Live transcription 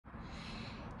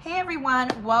Hey everyone,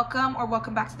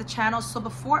 welcome back to the channel. So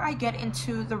before I get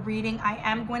into the reading, I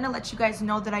am going to let you guys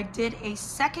know that I did a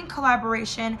second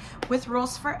collaboration with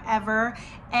Rose Forever,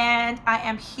 and I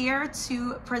am here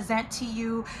to present to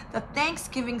you the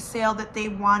Thanksgiving sale that they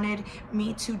wanted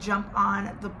me to jump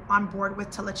on board with,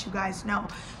 to let you guys know.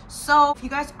 So if you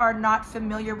guys are not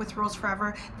familiar with Rose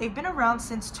Forever, they've been around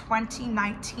since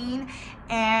 2019,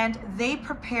 and they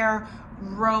prepare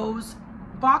rose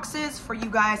boxes for you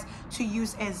guys to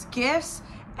use as gifts,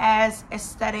 as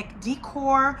aesthetic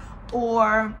decor,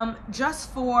 or just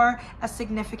for a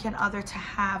significant other to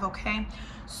have. Okay,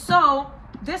 so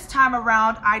this time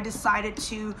around I decided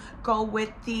to go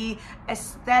with the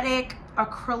aesthetic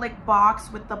acrylic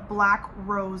box with the black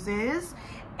roses,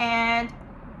 and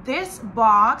this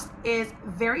box is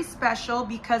very special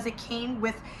because it came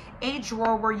with a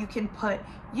drawer where you can put,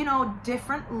 you know,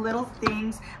 different little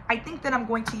things. I think that I'm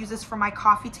going to use this for my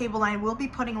coffee table. I will be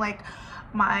putting like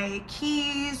my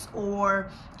keys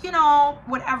or, you know,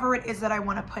 whatever it is that I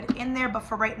want to put in there. But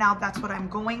for right now, that's what I'm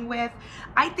going with.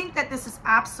 I think that this is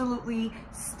absolutely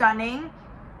stunning.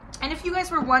 And if you guys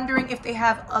were wondering if they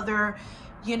have other,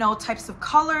 you know, types of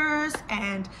colors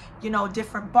and, you know,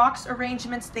 different box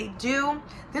arrangements, they do.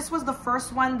 This was the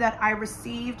first one that I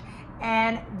received,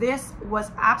 and this was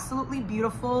absolutely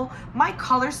beautiful. My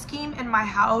color scheme in my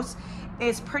house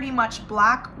is pretty much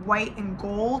black, white, and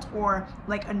gold, or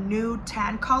like a nude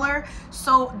tan color.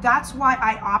 So that's why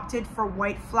I opted for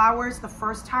white flowers the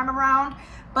first time around.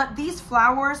 But these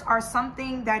flowers are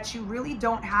something that you really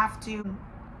don't have to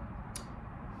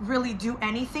really do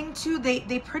anything to.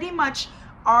 They pretty much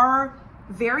are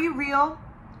very real.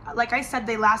 Like I said,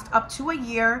 they last up to a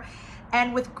year,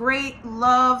 and with great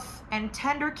love and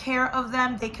tender care of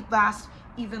them, they could last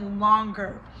even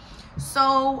longer.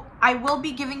 So I will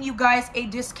be giving you guys a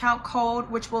discount code,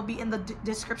 which will be in the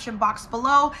description box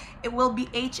below. It will be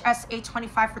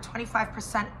HSA25 for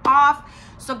 25% off.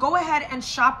 So go ahead and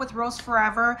shop with Rose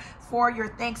Forever for your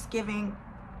Thanksgiving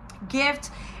gift,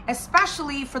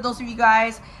 especially for those of you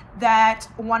guys that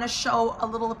want to show a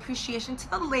little appreciation to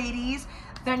the ladies.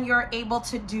 Then you're able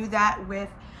to do that with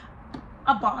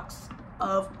a box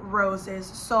of roses.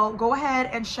 So go ahead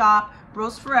and shop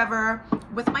Rose Forever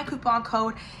with my coupon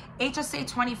code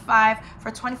HSA25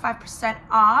 for 25%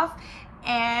 off.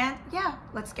 And yeah,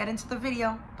 let's get into the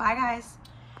video. Bye guys.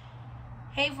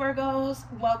 Hey Virgos,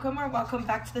 welcome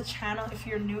back to the channel. If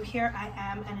you're new here, I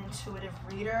am an intuitive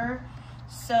reader.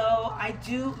 So I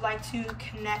do like to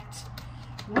connect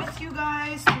with you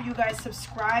guys through you guys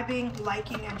subscribing,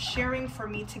 liking, and sharing for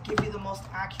me to give you the most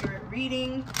accurate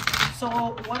reading. So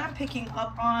what I'm picking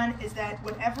up on is that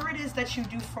whatever it is that you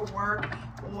do for work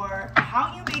or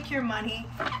how you make your money,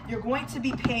 you're going to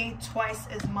be paid twice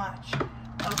as much.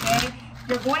 Okay,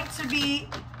 you're going to be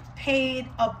paid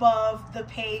above the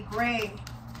pay grade.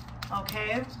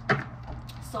 Okay,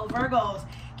 so Virgos,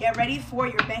 get ready for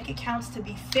your bank accounts to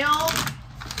be filled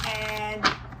and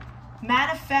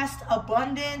manifest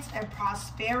abundance and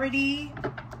prosperity,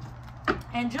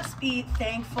 and just be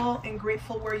thankful and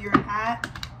grateful where you're at,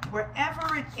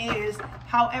 wherever it is,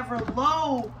 however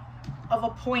low of a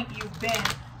point you've been.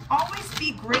 Always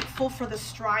be grateful for the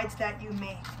strides that you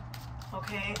make.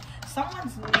 Okay,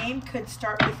 someone's name could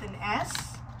start with an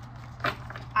S.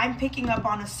 I'm picking up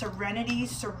on a Serenity,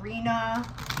 Serena,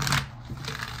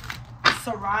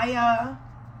 Soraya.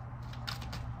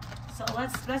 So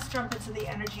let's jump into the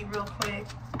energy real quick.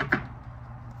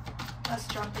 Let's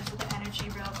jump into the energy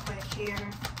real quick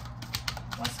here.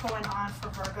 What's going on for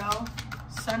Virgo?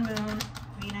 Sun, Moon,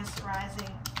 Venus, Rising,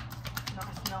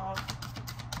 North Node.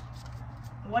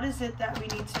 What is it that we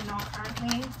need to know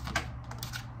currently?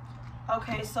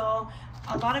 Okay, so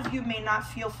a lot of you may not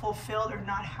feel fulfilled or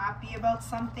not happy about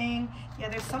something. Yeah,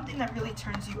 there's something that really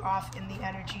turns you off in the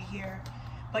energy here.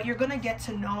 But you're going to get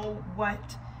to know what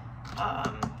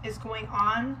is going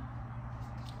on,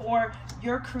 or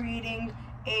you're creating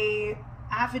a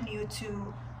avenue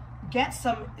to get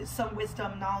some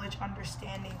wisdom, knowledge,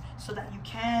 understanding, so that you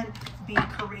can be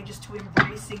courageous to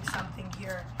embracing something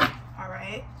here. All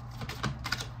right,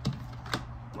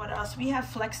 what else? We have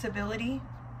flexibility.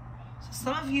 So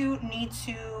some of you need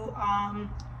to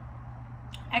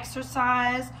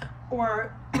exercise,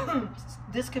 or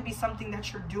this could be something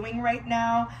that you're doing right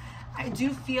now. I do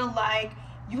feel like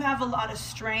you have a lot of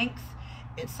strength.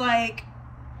 It's like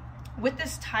with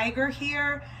this tiger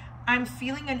here, I'm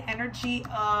feeling an energy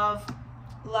of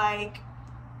like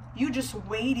you just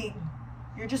waiting.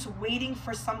 You're just waiting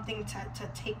for something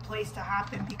to take place, to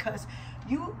happen, because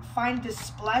you find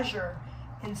displeasure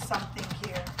in something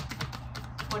here,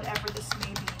 whatever this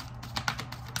may be.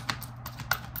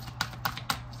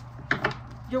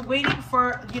 You're waiting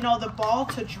for, you know, the ball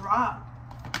to drop.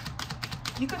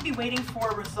 You could be waiting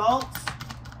for results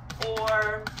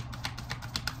or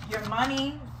your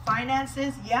money,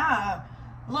 finances. Yeah.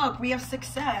 Look, we have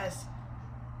success.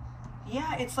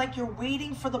 Yeah, it's like you're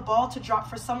waiting for the ball to drop,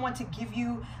 for someone to give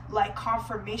you like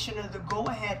confirmation or the go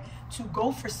ahead to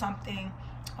go for something.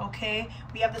 Okay,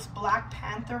 we have this Black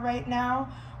Panther right now.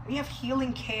 We have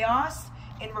healing chaos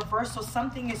in reverse. So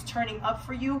something is turning up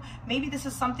for you. Maybe this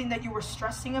is something that you were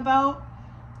stressing about,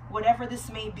 whatever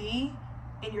this may be,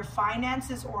 in your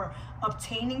finances or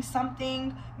obtaining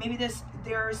something. Maybe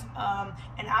there's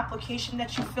an application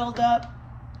that you filled up.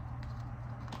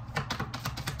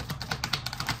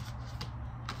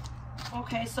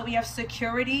 Okay, so we have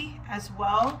security as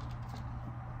well.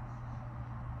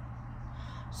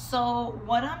 So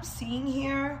what I'm seeing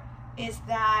here is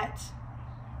that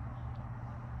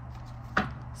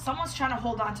someone's trying to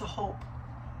hold on to hope.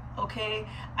 Okay,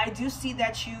 I do see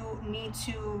that you need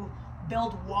to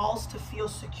build walls to feel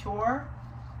secure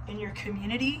in your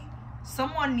community.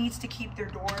 Someone needs to keep their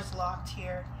doors locked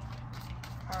here.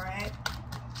 All right,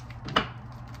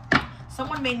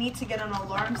 someone may need to get an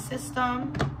alarm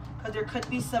system, because there could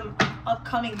be some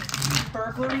upcoming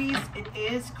burglaries. It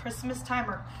is Christmas time,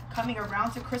 or coming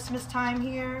around to Christmas time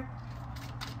here.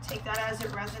 Take that as it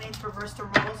resonates. Reverse the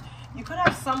roles. You could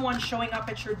have someone showing up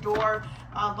at your door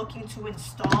looking to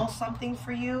install something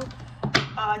for you.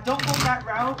 Don't go that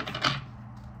route.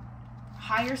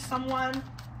 Hire someone.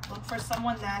 Look for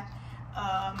someone that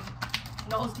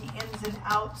knows the ins and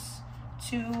outs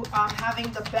to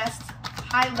having the best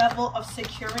high level of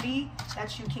security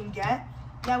that you can get.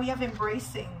 Yeah, we have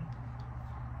embracing.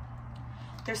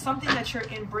 There's something that you're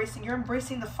embracing. You're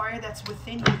embracing the fire that's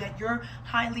within you, that you're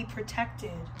highly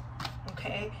protected.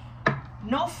 Okay?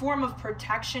 No form of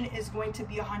protection is going to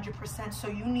be 100%. So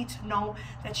you need to know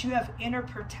that you have inner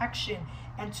protection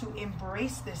and to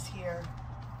embrace this here.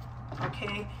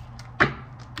 Okay?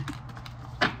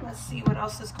 Let's see what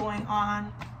else is going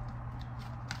on.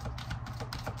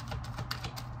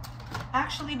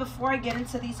 Actually, before I get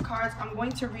into these cards, I'm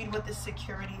going to read what the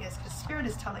security is, because Spirit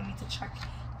is telling me to check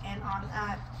in on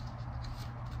that.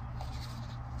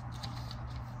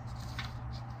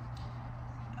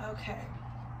 Okay.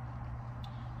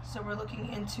 So we're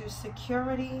looking into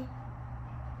security.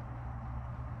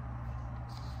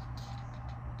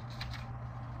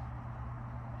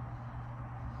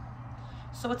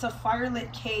 So it's a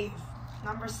firelit cave,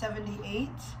 number 78.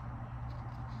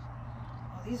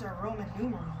 Oh, these are Roman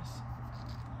numerals.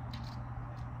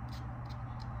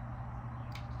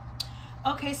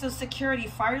 Okay, so security,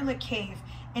 firelit cave.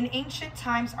 In ancient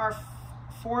times, our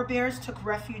forebears took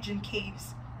refuge in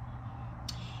caves.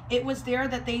 It was there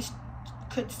that they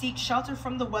could seek shelter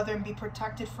from the weather and be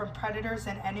protected from predators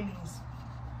and enemies.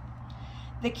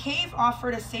 The cave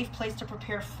offered a safe place to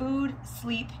prepare food,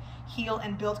 sleep, heal,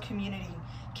 and build community.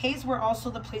 Caves were also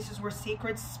the places where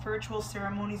sacred spiritual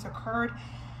ceremonies occurred,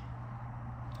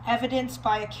 evidenced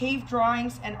by cave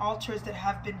drawings and altars that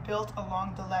have been built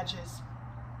along the ledges.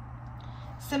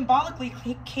 Symbolically,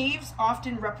 caves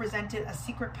often represented a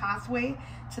secret pathway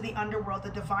to the underworld, the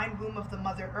divine womb of the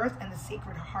Mother Earth, and the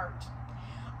Sacred Heart.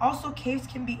 Also, caves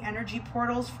can be energy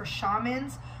portals for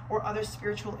shamans or other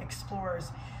spiritual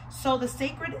explorers. So the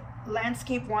sacred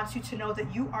landscape wants you to know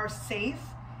that you are safe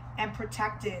and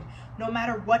protected. No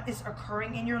matter what is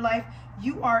occurring in your life,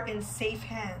 you are in safe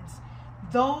hands.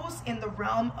 Those in the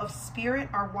realm of spirit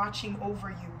are watching over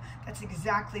you. That's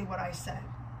exactly what I said.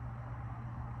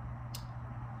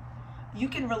 You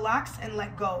can relax and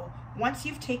let go. Once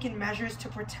you've taken measures to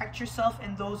protect yourself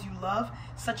and those you love,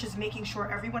 such as making sure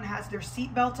everyone has their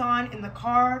seatbelt on in the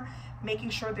car, making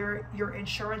sure your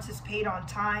insurance is paid on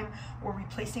time, or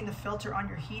replacing the filter on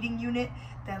your heating unit,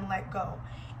 then let go.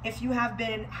 If you have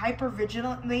been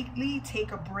hypervigilant lately,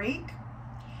 take a break,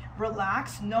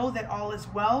 relax, know that all is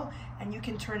well, and you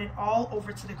can turn it all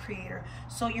over to the Creator.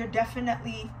 So you're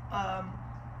definitely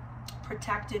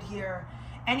protected here.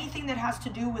 Anything that has to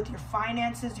do with your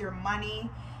finances, your money,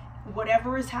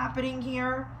 whatever is happening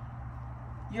here,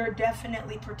 you're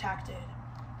definitely protected.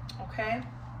 Okay?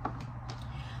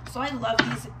 So I love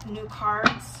these new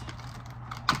cards.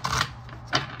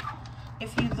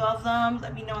 If you love them,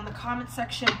 let me know in the comment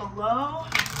section below.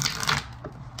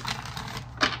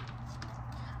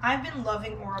 I've been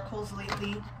loving oracles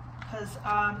lately because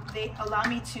they allow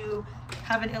me to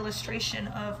have an illustration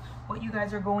of what you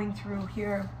guys are going through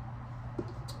here.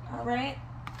 All right,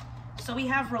 so we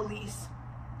have release.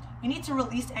 You need to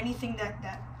release anything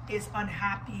that is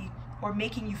unhappy or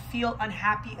making you feel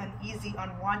unhappy, uneasy,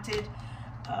 unwanted.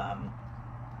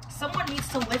 Someone needs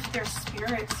to lift their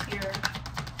spirits here.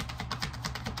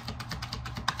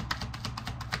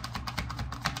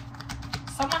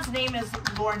 Someone's name is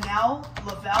Lornell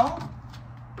Lavelle.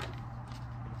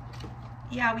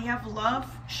 Yeah, we have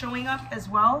love showing up as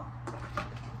well.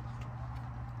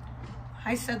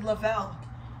 I said Lavelle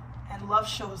and love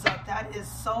shows up. That is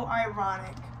so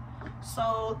ironic.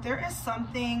 So there is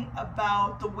something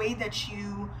about the way that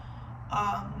you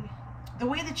are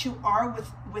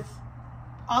with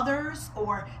others,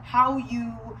 or how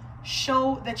you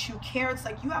show that you care. It's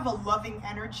like you have a loving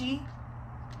energy.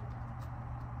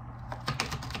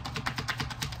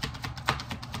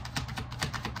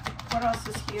 What else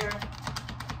is here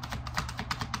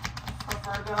for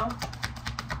Virgo?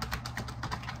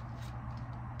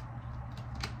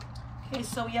 Okay,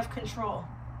 so we have control.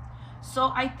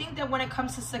 So I think that when it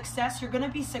comes to success, you're going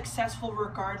to be successful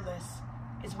regardless,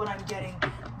 is what I'm getting.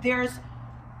 There's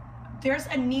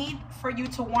a need for you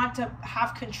to want to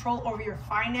have control over your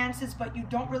finances, but you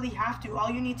don't really have to.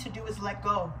 All you need to do is let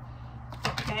go,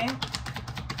 okay?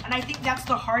 And I think that's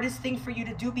the hardest thing for you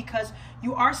to do, because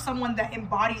you are someone that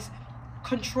embodies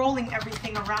controlling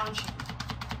everything around you,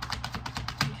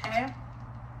 okay?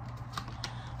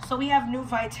 So we have new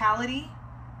vitality.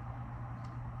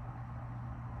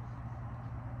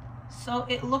 So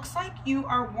it looks like you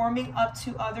are warming up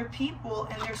to other people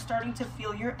and they're starting to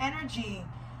feel your energy,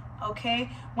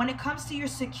 okay? When it comes to your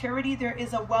security, there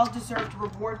is a well-deserved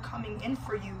reward coming in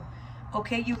for you,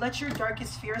 okay? You let your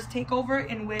darkest fears take over,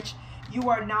 in which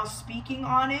you are now speaking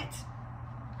on it.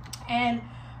 And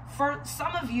for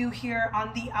some of you here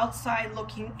on the outside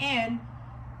looking in,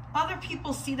 other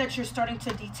people see that you're starting to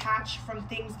detach from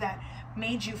things that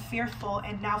made you fearful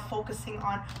and now focusing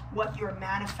on what you're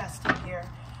manifesting here.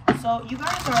 So you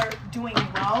guys are doing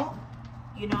well,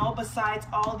 you know, besides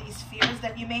all these fears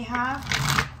that you may have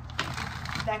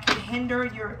that can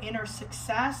hinder your inner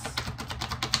success,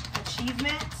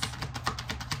 achievements.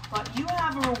 But you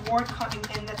have a reward coming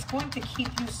in that's going to keep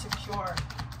you secure,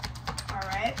 all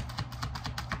right?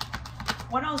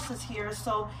 What else is here?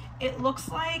 So it looks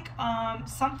like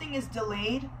something is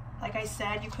delayed. Like I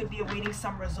said, you could be awaiting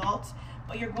some results,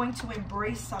 but you're going to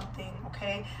embrace something,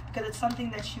 okay? Because it's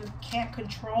something that you can't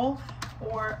control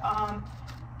or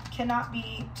cannot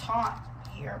be taught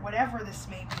here, whatever this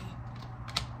may be.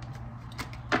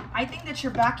 I think that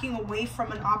you're backing away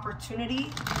from an opportunity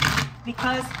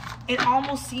because it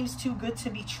almost seems too good to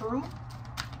be true.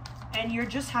 And you're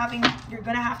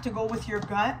gonna have to go with your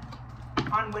gut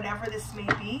on whatever this may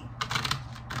be.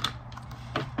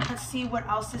 Let's see what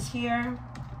else is here.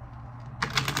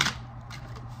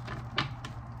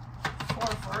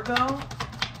 For Virgo,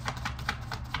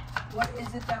 what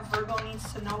is it that Virgo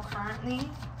needs to know currently?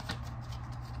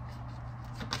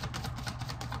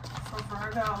 For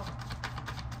Virgo.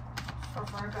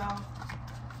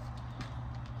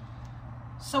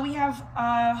 So we have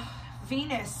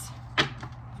Venus.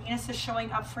 Venus is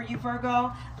showing up for you,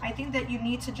 Virgo. I think that you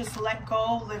need to just let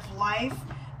go, live life,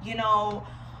 you know,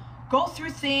 go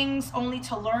through things only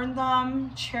to learn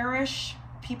them, cherish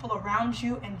people around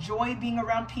you, enjoy being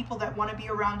around people that want to be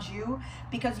around you,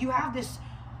 because you have this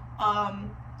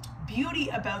beauty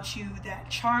about you that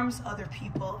charms other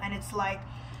people. And it's like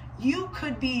you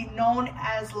could be known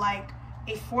as like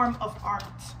a form of art,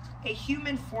 a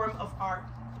human form of art,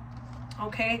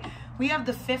 okay? We have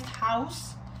the 5th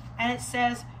house, and it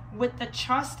says, with the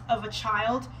trust of a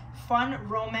child, fun,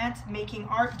 romance, making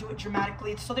art, do it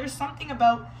dramatically. So there's something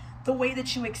about the way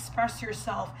that you express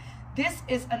yourself. This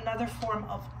is another form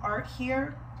of art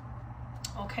here,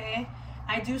 okay?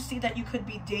 I do see that you could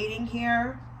be dating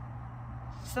here.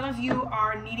 Some of you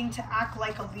are needing to act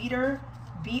like a leader,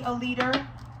 be a leader.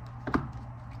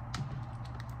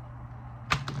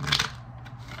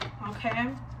 Okay,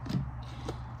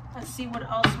 let's see what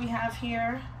else we have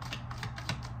here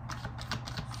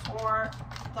for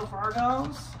the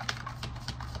Virgos.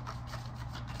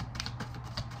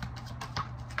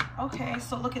 Okay,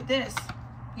 so look at this.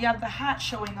 You have the hat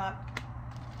showing up.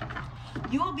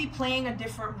 You will be playing a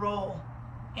different role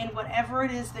in whatever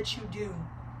it is that you do,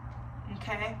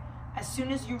 okay? As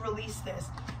soon as you release this.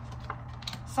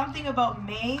 Something about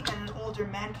May and an older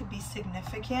man could be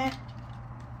significant.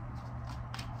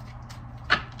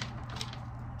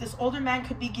 This older man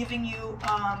could be giving you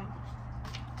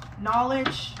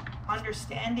knowledge,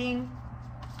 understanding.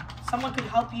 Someone could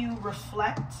help you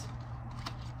reflect.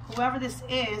 Whoever this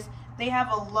is, they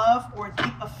have a love or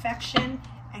deep affection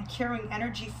and caring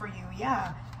energy for you.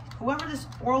 Yeah, whoever this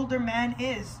older man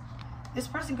is, this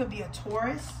person could be a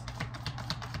Taurus,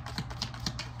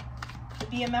 could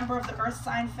be a member of the Earth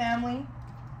sign family.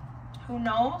 Who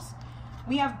knows?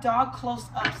 We have dog close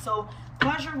up, so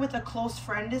pleasure with a close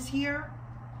friend is here.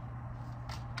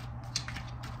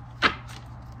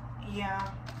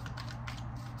 Yeah.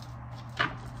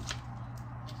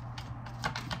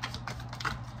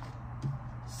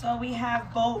 So we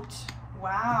have boat.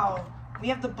 Wow. We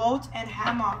have the boat and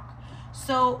hammock.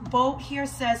 So boat here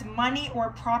says money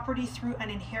or property through an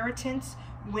inheritance,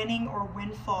 winning or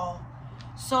windfall.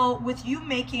 So with you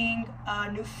making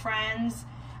new friends,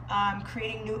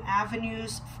 creating new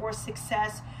avenues for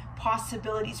success,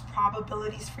 possibilities,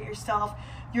 probabilities for yourself,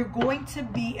 you're going to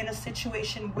be in a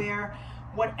situation where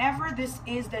whatever this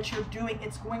is that you're doing,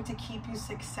 it's going to keep you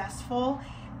successful,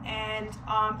 and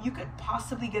you could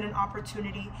possibly get an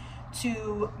opportunity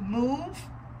to move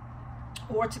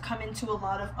or to come into a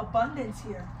lot of abundance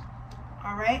here.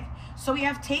 All right, so we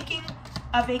have taking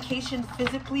a vacation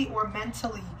physically or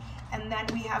mentally, and then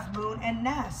we have moon and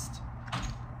nest.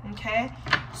 Okay,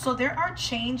 so there are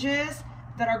changes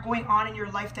that are going on in your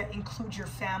life that include your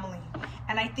family,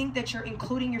 and I think that you're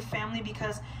including your family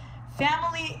because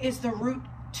family is the root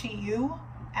to you,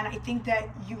 and I think that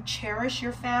you cherish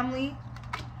your family.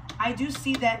 I do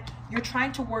see that you're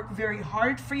trying to work very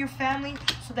hard for your family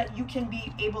so that you can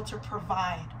be able to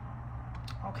provide.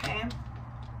 Okay,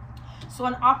 so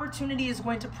an opportunity is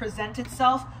going to present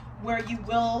itself where you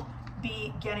will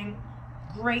be getting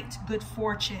great good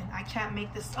fortune. I can't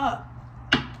make this up.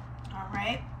 All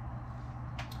right,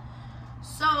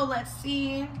 so let's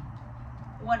see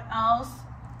what else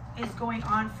is going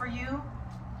on for you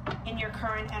in your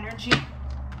current energy.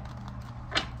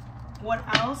 What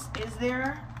else is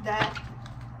there that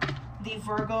the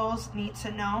Virgos need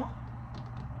to know?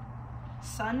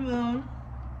 Sun, Moon,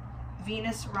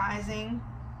 Venus rising,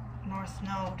 North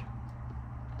Node.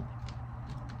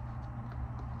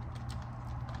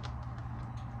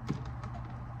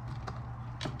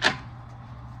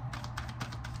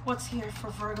 What's here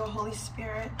for Virgo, Holy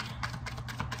Spirit?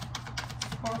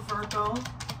 For Virgo.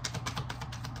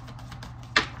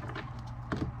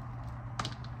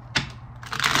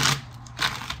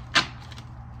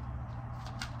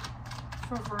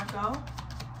 For Virgo.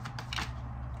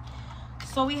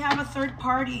 So we have a third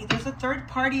party. There's a third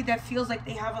party that feels like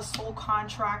they have a soul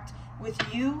contract with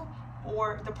you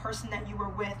or the person that you were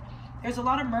with. There's a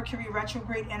lot of Mercury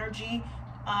retrograde energy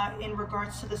in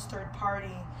regards to this third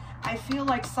party. I feel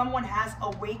like someone has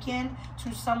awakened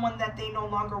to someone that they no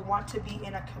longer want to be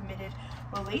in a committed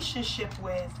relationship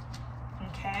with.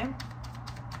 Okay.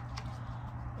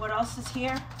 What else is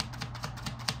here?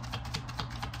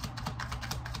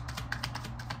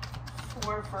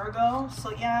 For Virgo.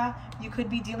 So yeah, you could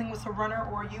be dealing with a runner,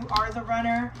 or you are the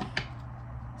runner.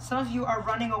 Some of you are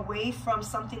running away from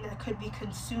something that could be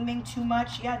consuming too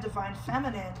much. Yeah, divine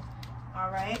feminine.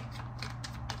 All right.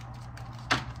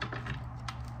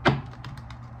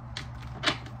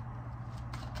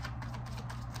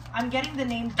 I'm getting the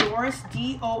name Doris,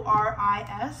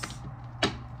 D-O-R-I-S.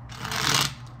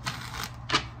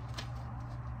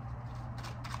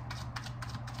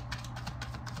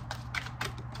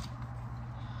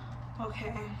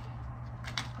 Okay,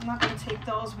 I'm not going to take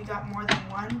those. We got more than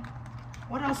one.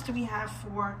 What else do we have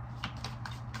for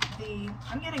the...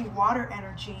 I'm getting water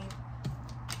energy.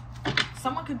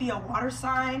 Someone could be a water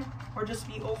sign or just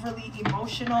be overly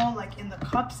emotional, like in the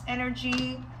cups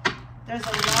energy. There's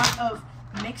a lot of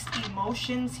mixed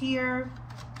emotions here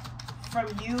from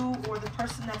you or the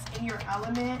person that's in your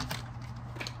element.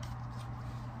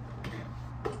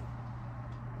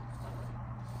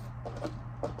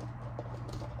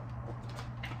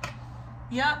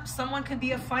 Yep, someone could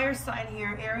be a fire sign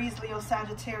here, Aries, Leo,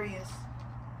 Sagittarius.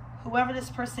 Whoever this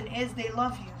person is, they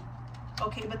love you.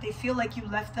 Okay, but they feel like you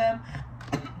left them.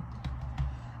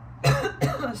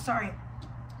 Sorry.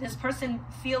 This person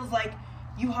feels like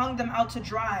you hung them out to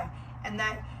dry and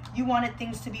that you wanted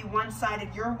things to be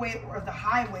one-sided, your way or the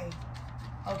highway.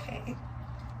 Okay.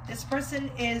 This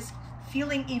person is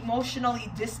feeling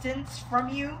emotionally distanced from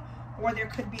you, or there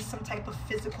could be some type of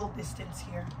physical distance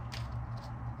here.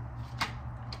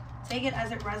 Take it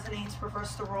as it resonates.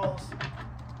 Reverse the roles.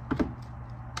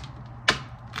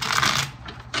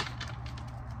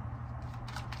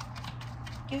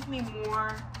 Give me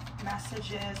more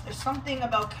messages. There's something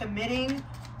about committing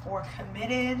or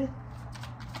committed.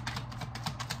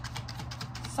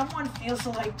 Someone feels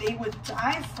like they would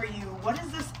die for you. What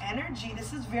is this energy?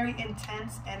 This is very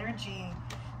intense energy.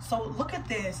 So look at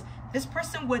this. This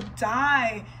person would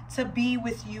die to be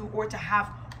with you or to have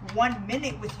 1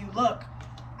 minute with you. Look.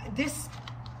 This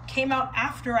came out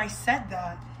after I said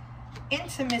that.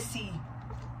 Intimacy,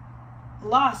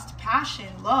 lust,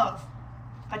 passion, love,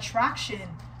 attraction.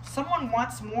 Someone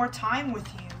wants more time with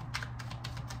you.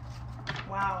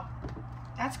 Wow,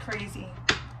 that's crazy.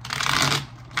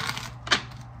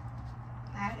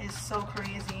 That is so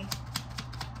crazy.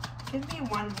 Give me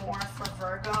one more for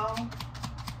Virgo.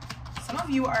 Some of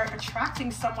you are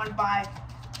attracting someone by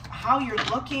how you're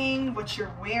looking, what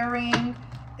you're wearing.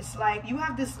 It's like you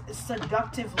have this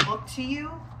seductive look to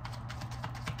you.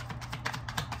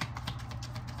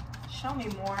 Show me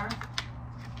more.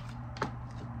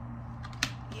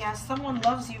 Yeah, someone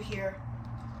loves you here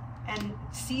and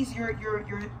sees your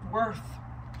worth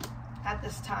at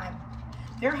this time.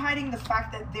 They're hiding the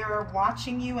fact that they're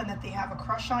watching you and that they have a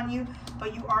crush on you,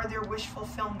 but you are their wish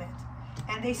fulfillment.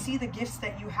 And they see the gifts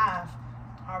that you have,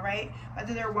 all right?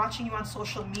 Whether they're watching you on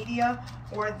social media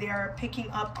or they're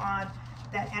picking up on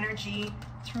that energy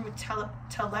through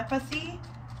telepathy,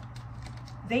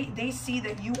 they see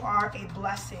that you are a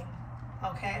blessing,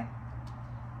 okay?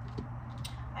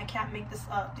 I can't make this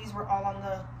up. These were all on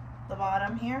the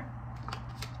bottom here.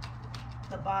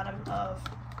 The bottom of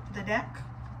the deck.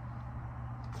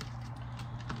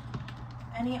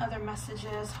 Any other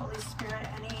messages, Holy Spirit?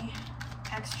 Any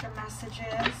extra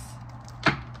messages?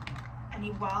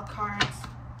 Any wild cards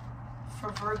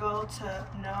for Virgo to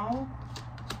know?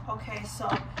 Okay, so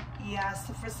yeah,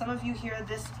 so for some of you here,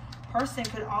 this person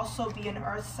could also be an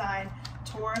earth sign,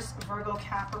 Taurus, Virgo,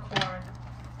 Capricorn.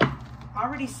 I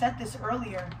already said this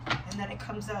earlier, and then it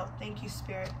comes out. Thank you,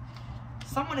 Spirit.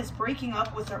 Someone is breaking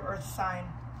up with their earth sign.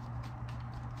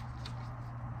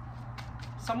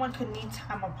 Someone could need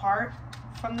time apart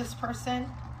from this person,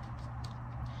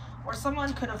 or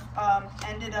someone could have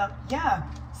ended up, yeah,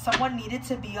 someone needed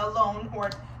to be alone or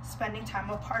spending time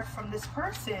apart from this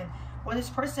person, or this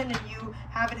person and you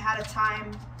haven't had a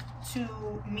time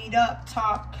to meet up,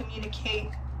 talk, communicate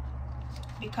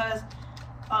because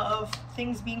of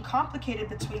things being complicated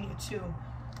between you two.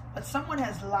 But someone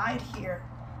has lied here,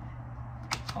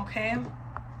 okay?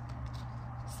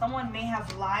 Someone may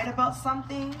have lied about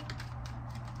something.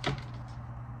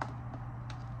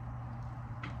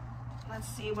 Let's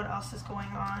see what else is going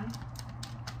on.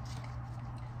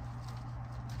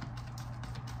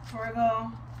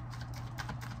 Virgo,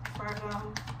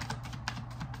 Virgo,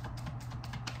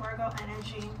 Virgo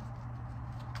energy.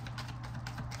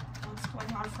 What's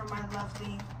going on for my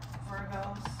lovely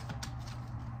Virgos?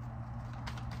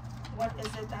 What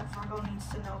is it that Virgo needs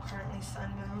to know currently?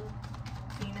 Sun, Moon,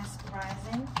 Venus,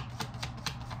 rising,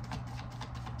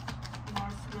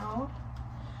 North Node.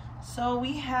 So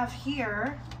we have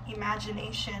here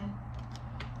imagination.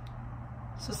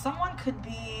 So someone could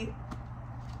be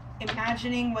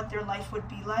imagining what their life would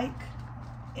be like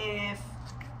if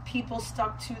people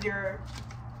stuck to their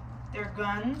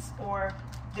guns or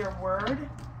their word,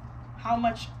 how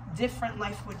much different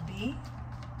life would be.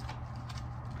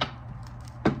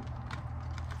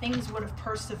 Things would have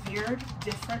persevered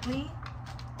differently.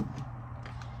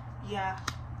 Yeah,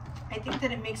 I think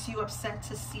that it makes you upset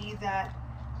to see that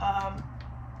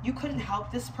you couldn't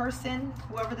help this person,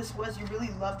 whoever this was. You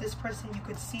really love this person. You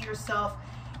could see yourself,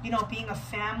 you know, being a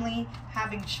family,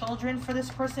 having children for this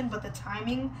person, but the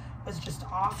timing was just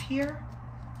off here.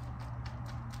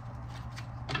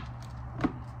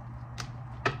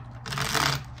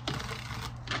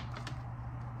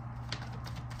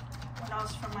 What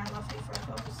else from my lovely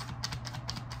Virgos?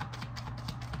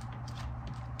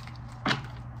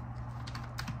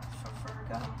 For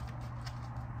Virgo.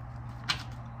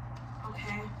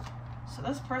 Okay, so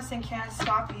this person can't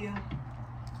stop you.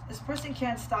 This person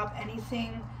can't stop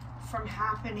anything from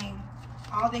happening.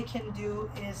 All they can do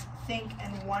is think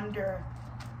and wonder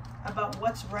about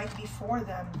what's right before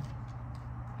them.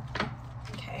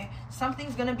 Okay,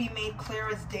 something's going to be made clear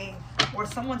as day, or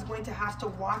someone's going to have to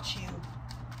watch you.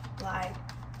 Like,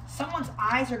 someone's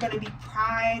eyes are going to be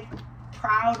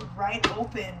proud, right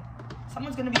open.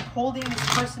 Someone's going to be holding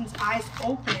this person's eyes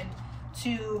open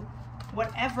to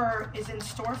whatever is in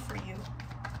store for you.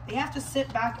 They have to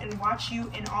sit back and watch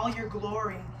you in all your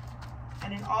glory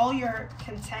and in all your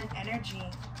content energy.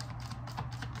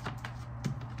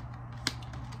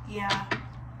 Yeah,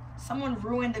 someone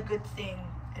ruined a good thing,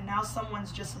 and now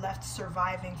someone's just left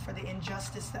surviving for the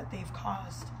injustice that they've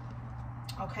caused.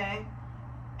 Okay?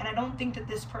 And I don't think that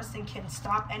this person can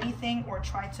stop anything or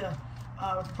try to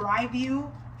bribe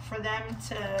you for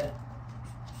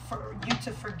you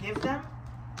to forgive them.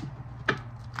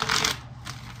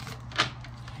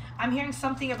 I'm hearing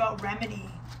something about remedy.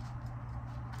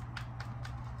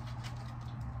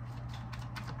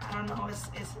 I don't know, is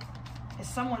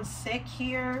someone sick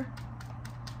here?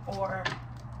 Or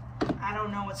I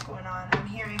don't know what's going on. I'm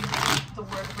hearing the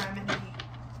word remedy.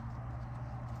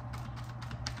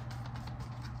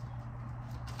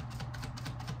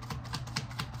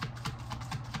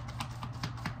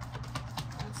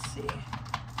 Let's see.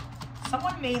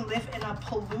 Someone may live in a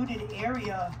polluted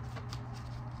area.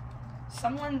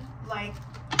 Someone like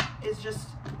is just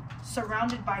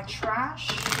surrounded by trash,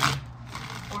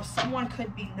 or someone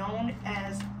could be known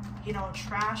as you know,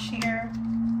 trash here.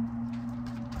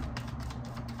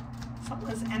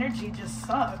 Someone's energy just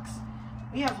sucks.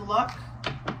 We have luck.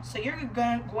 So you're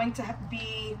going to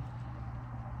be,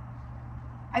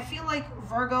 I feel like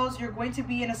Virgos, you're going to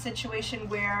be in a situation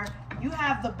where you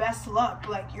have the best luck.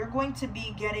 Like you're going to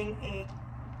be getting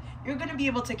you're going to be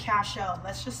able to cash out.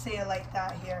 Let's just say it like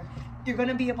that here. You're going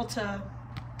to be able to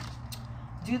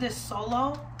do this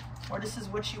solo, or this is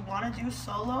what you want to do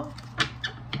solo.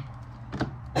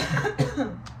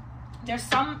 There's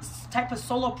some type of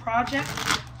solo project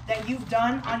that you've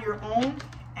done on your own,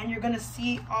 and you're going to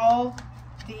see all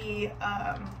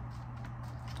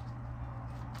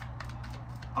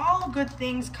good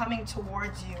things coming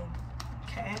towards you.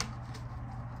 Okay.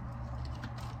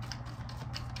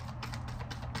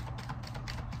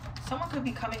 Someone could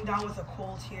be coming down with a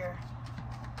cold here.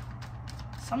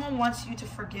 Someone wants you to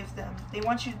forgive them. They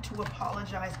want you to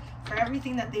apologize for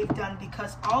everything that they've done,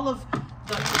 because all of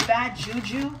the bad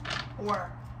juju or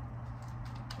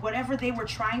whatever they were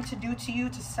trying to do to you,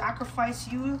 to sacrifice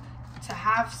you, to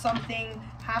have something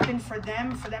happen for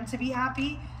them to be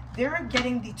happy, they're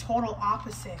getting the total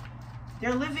opposite.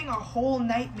 They're living a whole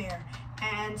nightmare,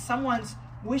 and someone's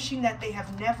wishing that they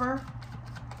have never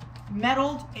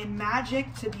meddled in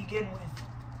magic to begin with,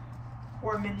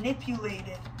 or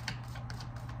manipulated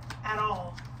at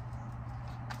all.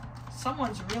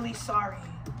 Someone's really sorry.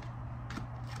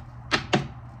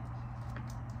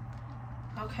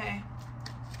 Okay.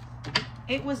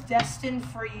 It was destined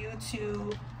for you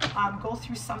to go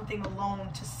through something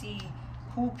alone to see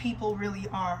who people really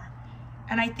are.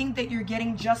 And I think that you're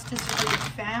getting justice for your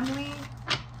family.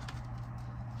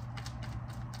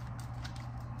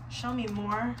 Show me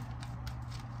more.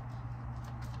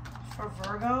 For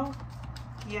Virgo.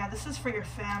 Yeah, this is for your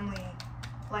family.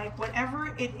 Like,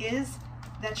 whatever it is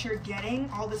that you're getting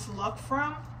all this luck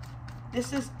from,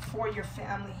 this is for your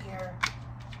family here.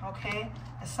 Okay?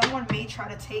 And someone may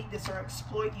try to take this or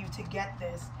exploit you to get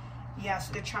this. Yeah,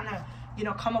 so they're trying to, you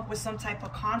know, come up with some type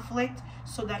of conflict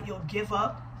so that you'll give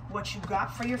up what you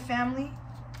got for your family.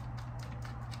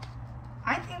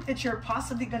 I think that you're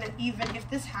possibly going to, even if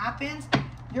this happens,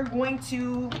 you're going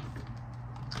to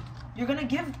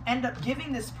end up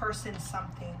giving this person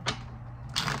something.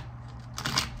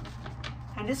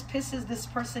 And this pisses this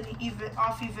person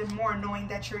off even more, knowing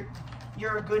that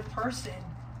you're a good person.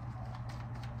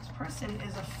 This person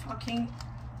is a fucking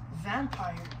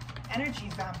vampire, energy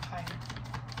vampire.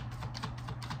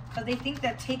 Because they think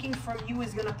that taking from you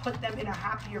is going to put them in a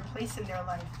happier place in their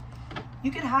life. You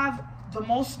could have the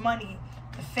most money,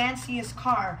 the fanciest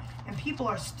car, and people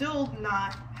are still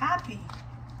not happy.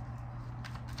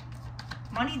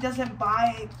 Money doesn't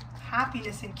buy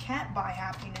happiness and can't buy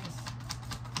happiness.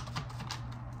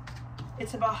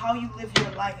 It's about how you live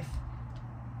your life.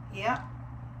 Yeah.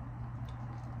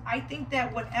 I think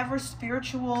that whatever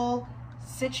spiritual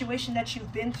situation that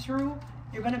you've been through,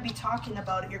 you're going to be talking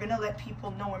about it. You're going to let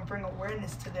people know and bring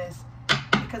awareness to this.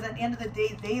 Because at the end of the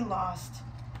day, they lost.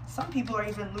 Some people are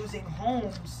even losing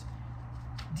homes,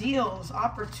 deals,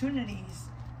 opportunities,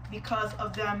 because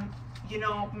of them, you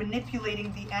know,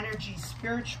 manipulating the energy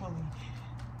spiritually.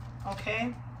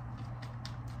 Okay?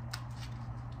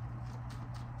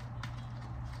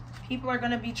 People are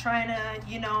going to be trying to,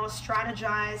 you know,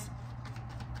 strategize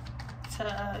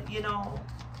to, you know,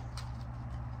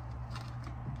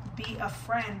 be a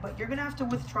friend, but you're gonna have to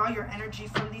withdraw your energy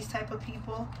from these type of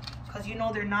people, because you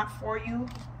know they're not for you.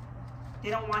 They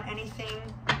don't want anything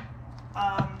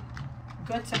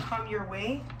good to come your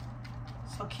way.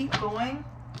 So keep going,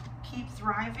 keep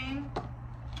thriving.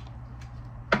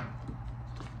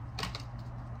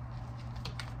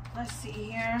 Let's see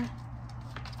here.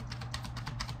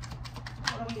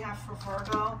 What do we have for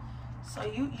Virgo? So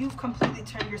you've completely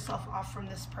turned yourself off from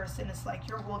this person. It's like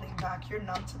you're holding back, you're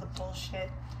numb to the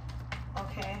bullshit.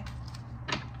 Okay,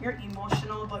 you're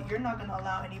emotional, but you're not gonna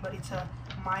allow anybody to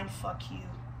mind fuck you.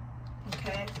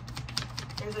 Okay,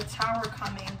 there's a tower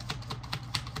coming,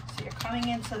 so you're coming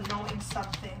into knowing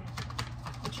something,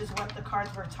 which is what the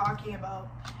cards were talking about.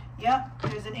 Yep,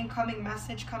 there's an incoming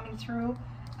message coming through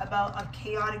about a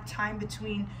chaotic time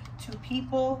between two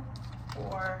people,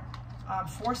 or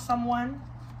for someone.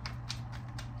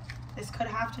 This could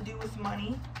have to do with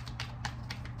money.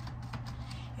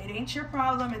 It ain't your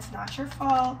problem. It's not your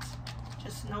fault.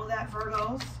 Just know that,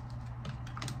 Virgos.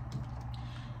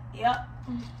 Yep.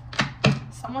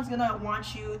 Someone's going to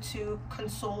want you to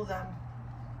console them.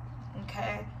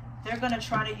 Okay? They're going to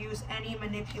try to use any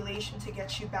manipulation to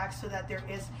get you back so that there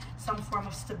is some form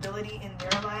of stability in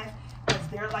their life, because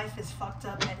their life is fucked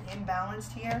up and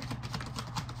imbalanced here.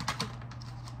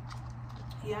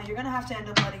 Yeah, you're going to have to end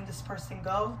up letting this person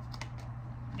go,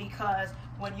 Because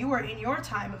when you were in your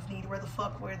time of need, where the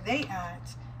fuck were they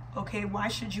at? Okay, why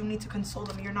should you need to console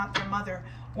them? You're not their mother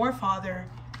or father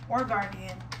or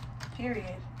guardian,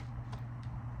 period.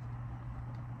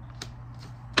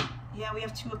 Yeah, we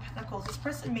have Two of Pentacles. This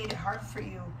person made it hard for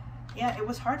you. Yeah, it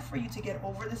was hard for you to get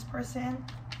over this person,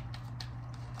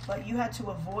 but you had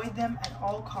to avoid them at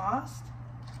all costs.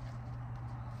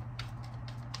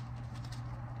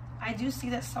 I do see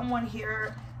that someone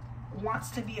here wants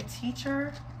to be a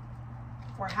teacher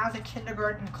or has a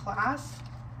kindergarten class,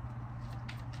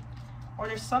 or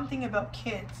there's something about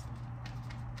kids.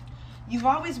 You've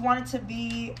always wanted to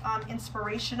be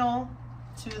inspirational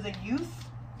to the youth,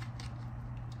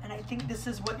 and I think this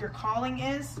is what your calling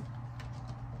is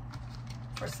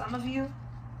for some of you,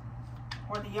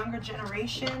 or the younger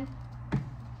generation.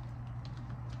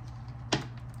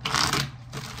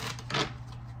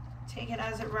 Take it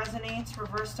as it resonates.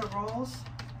 Reverse the roles.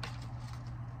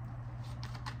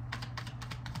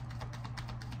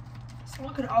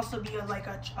 Someone could also be like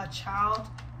a child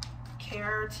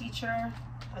care teacher,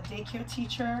 a daycare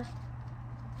teacher.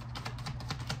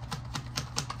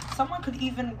 Someone could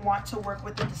even want to work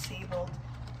with the disabled.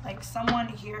 Like someone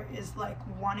here is like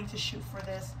wanting to shoot for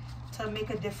this, to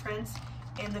make a difference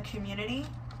in the community.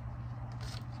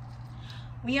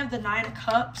 We have the Nine of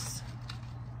Cups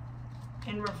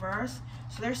in reverse.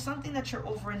 So there's something that you're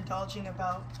overindulging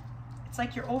about. It's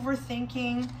like you're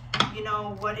overthinking, you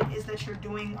know, what it is that you're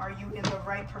doing. Are you in the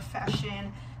right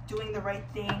profession, doing the right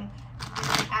thing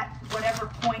at whatever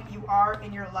point you are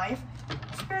in your life?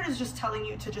 Spirit is just telling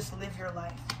you to just live your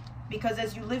life, because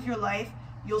as you live your life,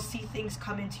 you'll see things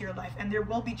come into your life, and there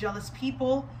will be jealous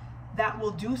people that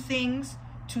will do things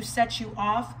to set you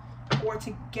off or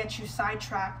to get you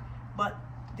sidetracked. But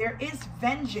there is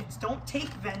vengeance. Don't take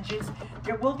vengeance.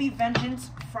 There will be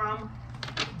vengeance from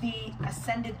the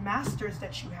ascended masters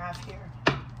that you have here,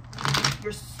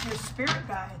 your spirit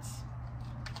guides.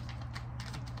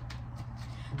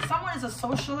 Someone is a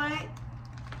socialite.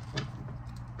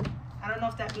 I don't know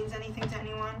if that means anything to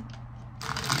anyone.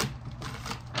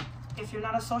 If you're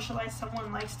not a socialite,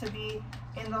 someone likes to be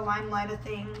in the limelight of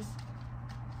things.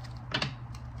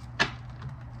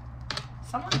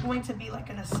 Someone's going to be like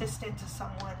an assistant to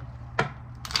someone.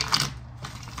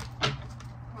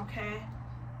 Okay?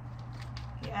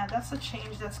 Yeah, that's a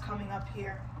change that's coming up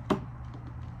here.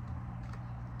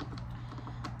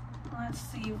 Let's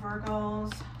see,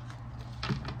 Virgos.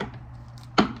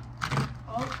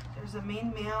 Oh, there's a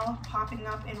main male popping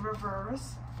up in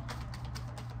reverse.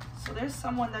 So there's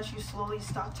someone that you slowly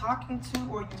stop talking to,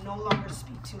 or you no longer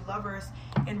speak to. Lovers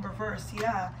in reverse.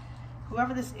 Yeah.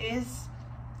 Whoever this is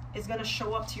going to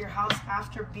show up to your house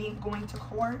after going to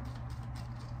court.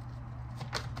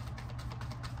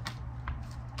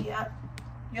 Yeah.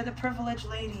 You're the privileged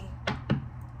lady.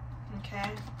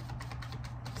 Okay.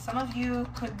 Some of you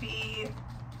could be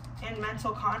in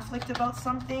mental conflict about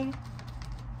something.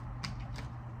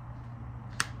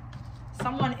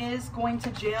 Someone is going to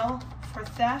jail for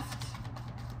theft.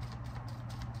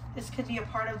 This could be a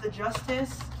part of the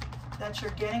justice that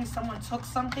you're getting. Someone took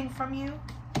something from you.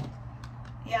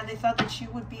 Yeah, they thought that you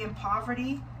would be in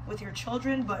poverty with your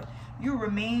children, but you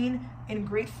remain in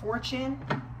great fortune.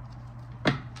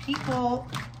 People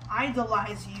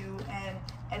idolize you and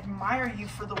admire you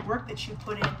for the work that you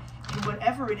put in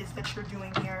whatever it is that you're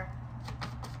doing here.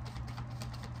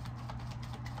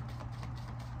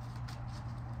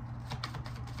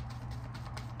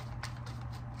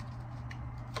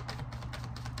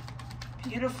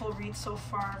 Beautiful read so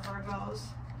far, Virgos.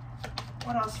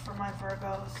 What else for my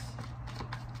Virgos?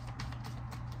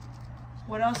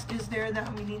 What else is there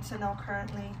that we need to know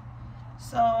currently?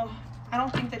 So I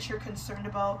don't think that you're concerned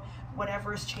about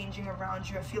whatever is changing around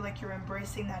you. I feel like you're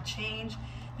embracing that change,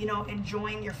 you know,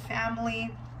 enjoying your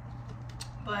family.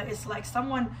 But it's like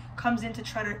someone comes in to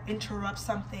try to interrupt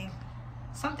something.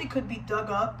 Something could be dug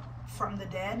up from the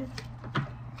dead.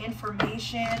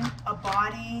 Information, a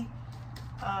body.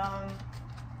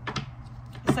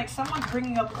 It's like someone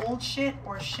bringing up old shit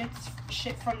or shit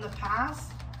from the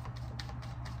past.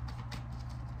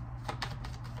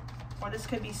 Or this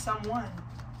could be someone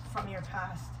from your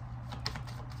past.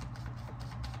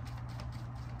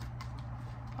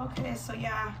 Okay, so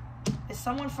yeah, it's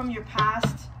someone from your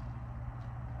past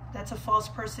that's a false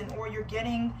person, or you're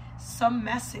getting some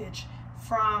message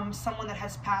from someone that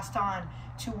has passed on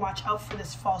to watch out for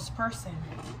this false person.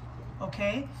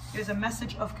 Okay, there's a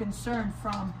message of concern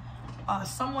from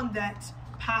someone that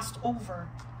passed over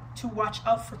to watch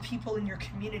out for people in your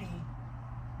community,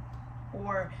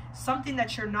 or something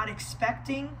that you're not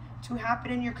expecting to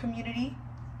happen in your community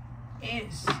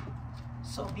is.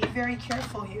 So be very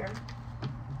careful here.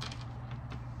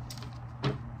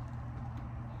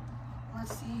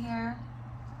 Let's see here.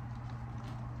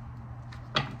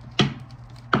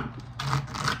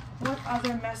 What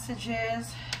other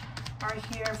messages are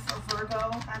here for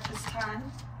Virgo at this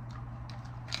time?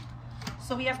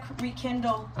 So we have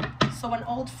rekindle. So an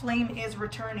old flame is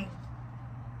returning.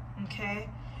 Okay?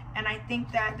 And I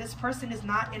think that this person is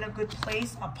not in a good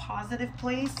place, a positive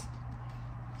place.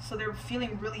 So they're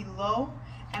feeling really low.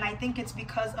 And I think it's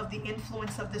because of the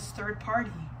influence of this third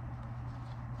party.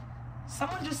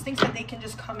 Someone just thinks that they can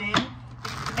just come in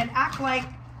and act like,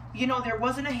 you know, there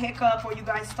wasn't a hiccup or you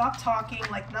guys stopped talking,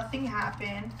 like nothing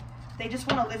happened. They just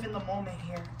want to live in the moment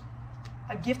here.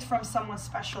 A gift from someone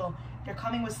special. They're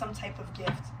coming with some type of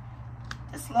gift.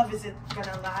 This love isn't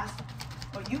gonna last,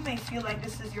 but you may feel like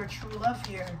this is your true love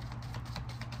here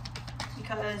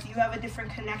because you have a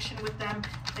different connection with them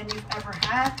than you've ever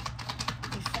had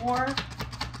before.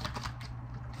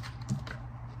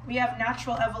 We have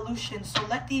natural evolution, so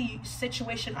let the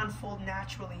situation unfold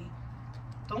naturally.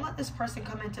 Don't let this person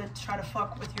come in to try to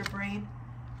fuck with your brain,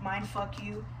 mind fuck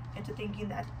you into thinking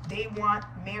that they want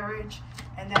marriage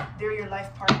and that they're your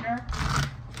life partner.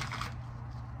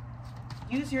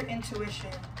 Use your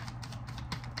intuition.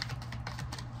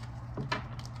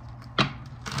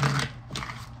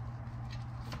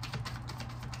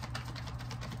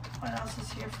 What else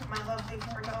is here for my lovely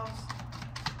Virgos?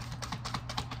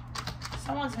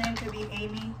 Someone's name could be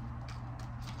Amy,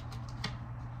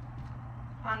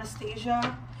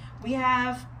 Anastasia. We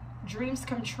have dreams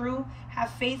come true. Have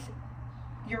faith.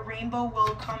 Your rainbow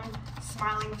will come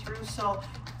smiling through. So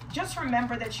just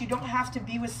remember that you don't have to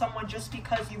be with someone just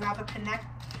because you have a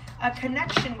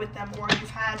connection with them or you've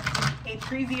had a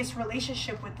previous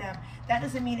relationship with them. That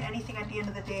doesn't mean anything at the end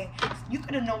of the day. You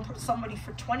could have known somebody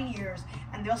for 20 years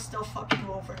and they'll still fuck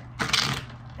you over.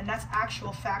 And that's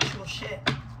actual factual shit.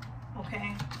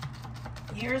 Okay?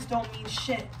 Years don't mean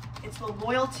shit. It's the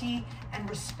loyalty and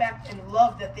respect and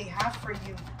love that they have for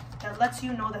you that lets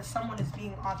you know that someone is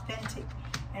being authentic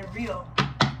and real.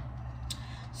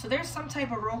 So there's some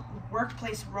type of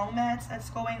workplace romance that's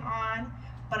going on,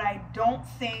 but I don't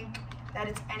think that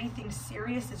it's anything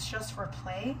serious. It's just for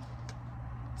play.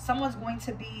 Someone's going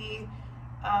to be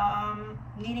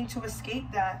needing to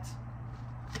escape that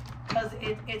because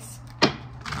it's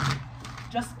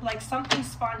just like something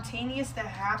spontaneous that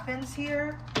happens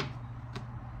here.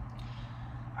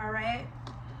 All right.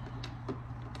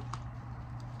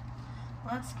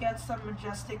 Let's get some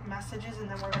majestic messages and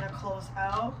then we're going to close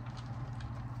out.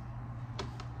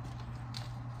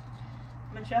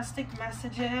 Majestic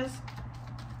messages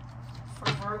for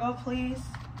Virgo, please.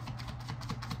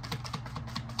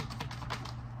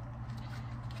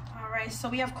 All right, so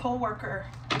we have co-worker.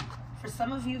 For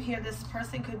some of you here, this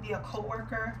person could be a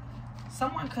co-worker.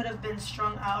 Someone could have been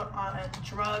strung out on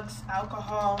drugs,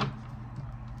 alcohol,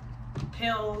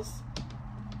 pills.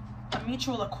 A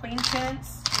mutual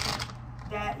acquaintance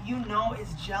that you know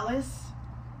is jealous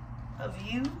of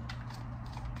you.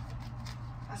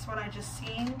 That's what I just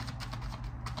seen.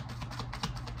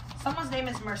 Someone's name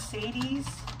is Mercedes.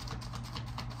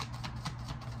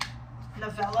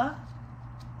 Novella.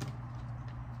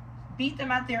 Beat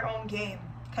them at their own game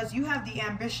because you have the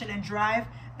ambition and drive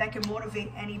that can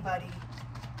motivate anybody.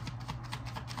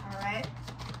 All right.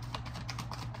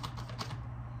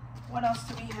 What else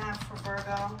do we have for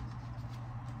Virgo?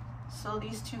 So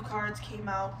these two cards came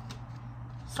out.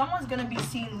 Someone's going to be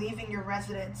seen leaving your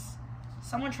residence.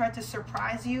 Someone tried to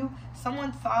surprise you.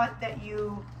 Someone thought that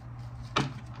you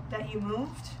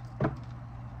moved.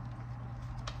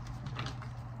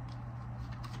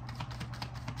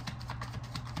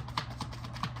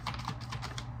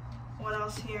 What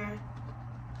else here?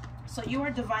 So you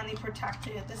are divinely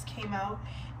protected. This came out,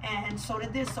 and so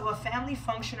did this. So a family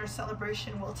function or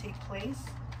celebration will take place.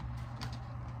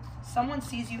 Someone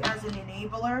sees you as an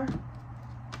enabler,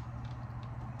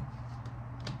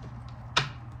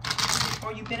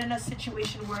 or you've been in a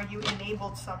situation where you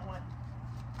enabled someone.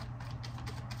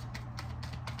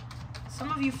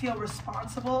 Some of you feel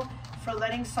responsible for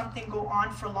letting something go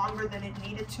on for longer than it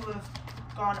needed to have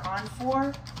gone on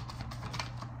for.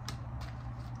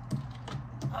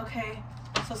 Okay,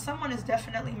 so someone is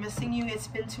definitely missing you. It's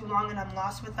been too long and I'm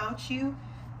lost without you.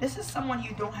 This is someone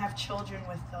you don't have children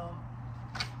with though.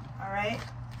 All right?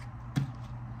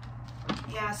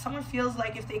 Yeah, someone feels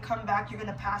like if they come back, you're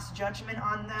going to pass judgment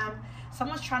on them.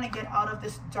 Someone's trying to get out of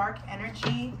this dark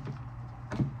energy.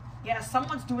 Yeah,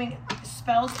 someone's doing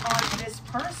spells on this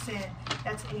person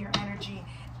that's in your energy.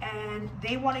 And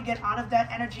they want to get out of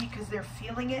that energy because they're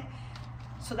feeling it.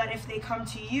 So that if they come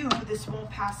to you, this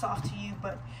won't pass off to you.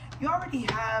 But you already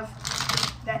have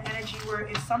that energy where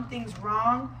if something's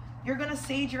wrong, you're going to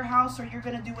sage your house, or you're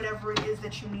going to do whatever it is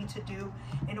that you need to do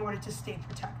in order to stay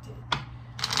protected.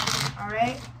 All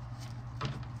right?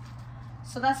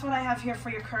 So that's what I have here for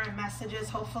your current messages.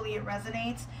 Hopefully it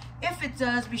resonates. If it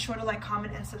does, be sure to like,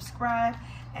 comment, and subscribe.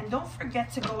 And don't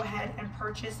forget to go ahead and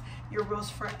purchase your Rose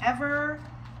Forever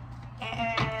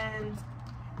and,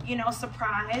 you know,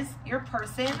 surprise your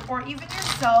person or even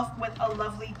yourself with a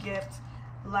lovely gift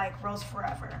like Rose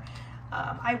Forever.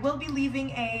 I will be leaving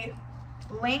a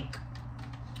link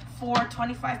for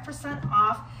 25%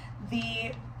 off.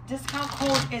 The discount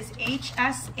code is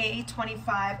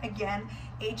HSA25. Again,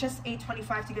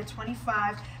 HSA25 to get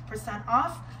 25%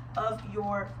 off of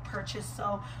your purchase.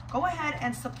 So go ahead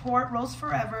and support Rose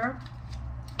Forever.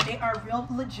 They are real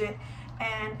legit.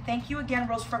 And thank you again,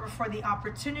 Rose Forever, for the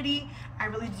opportunity. I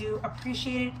really do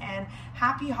appreciate it. And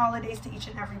happy holidays to each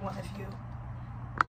and every one of you.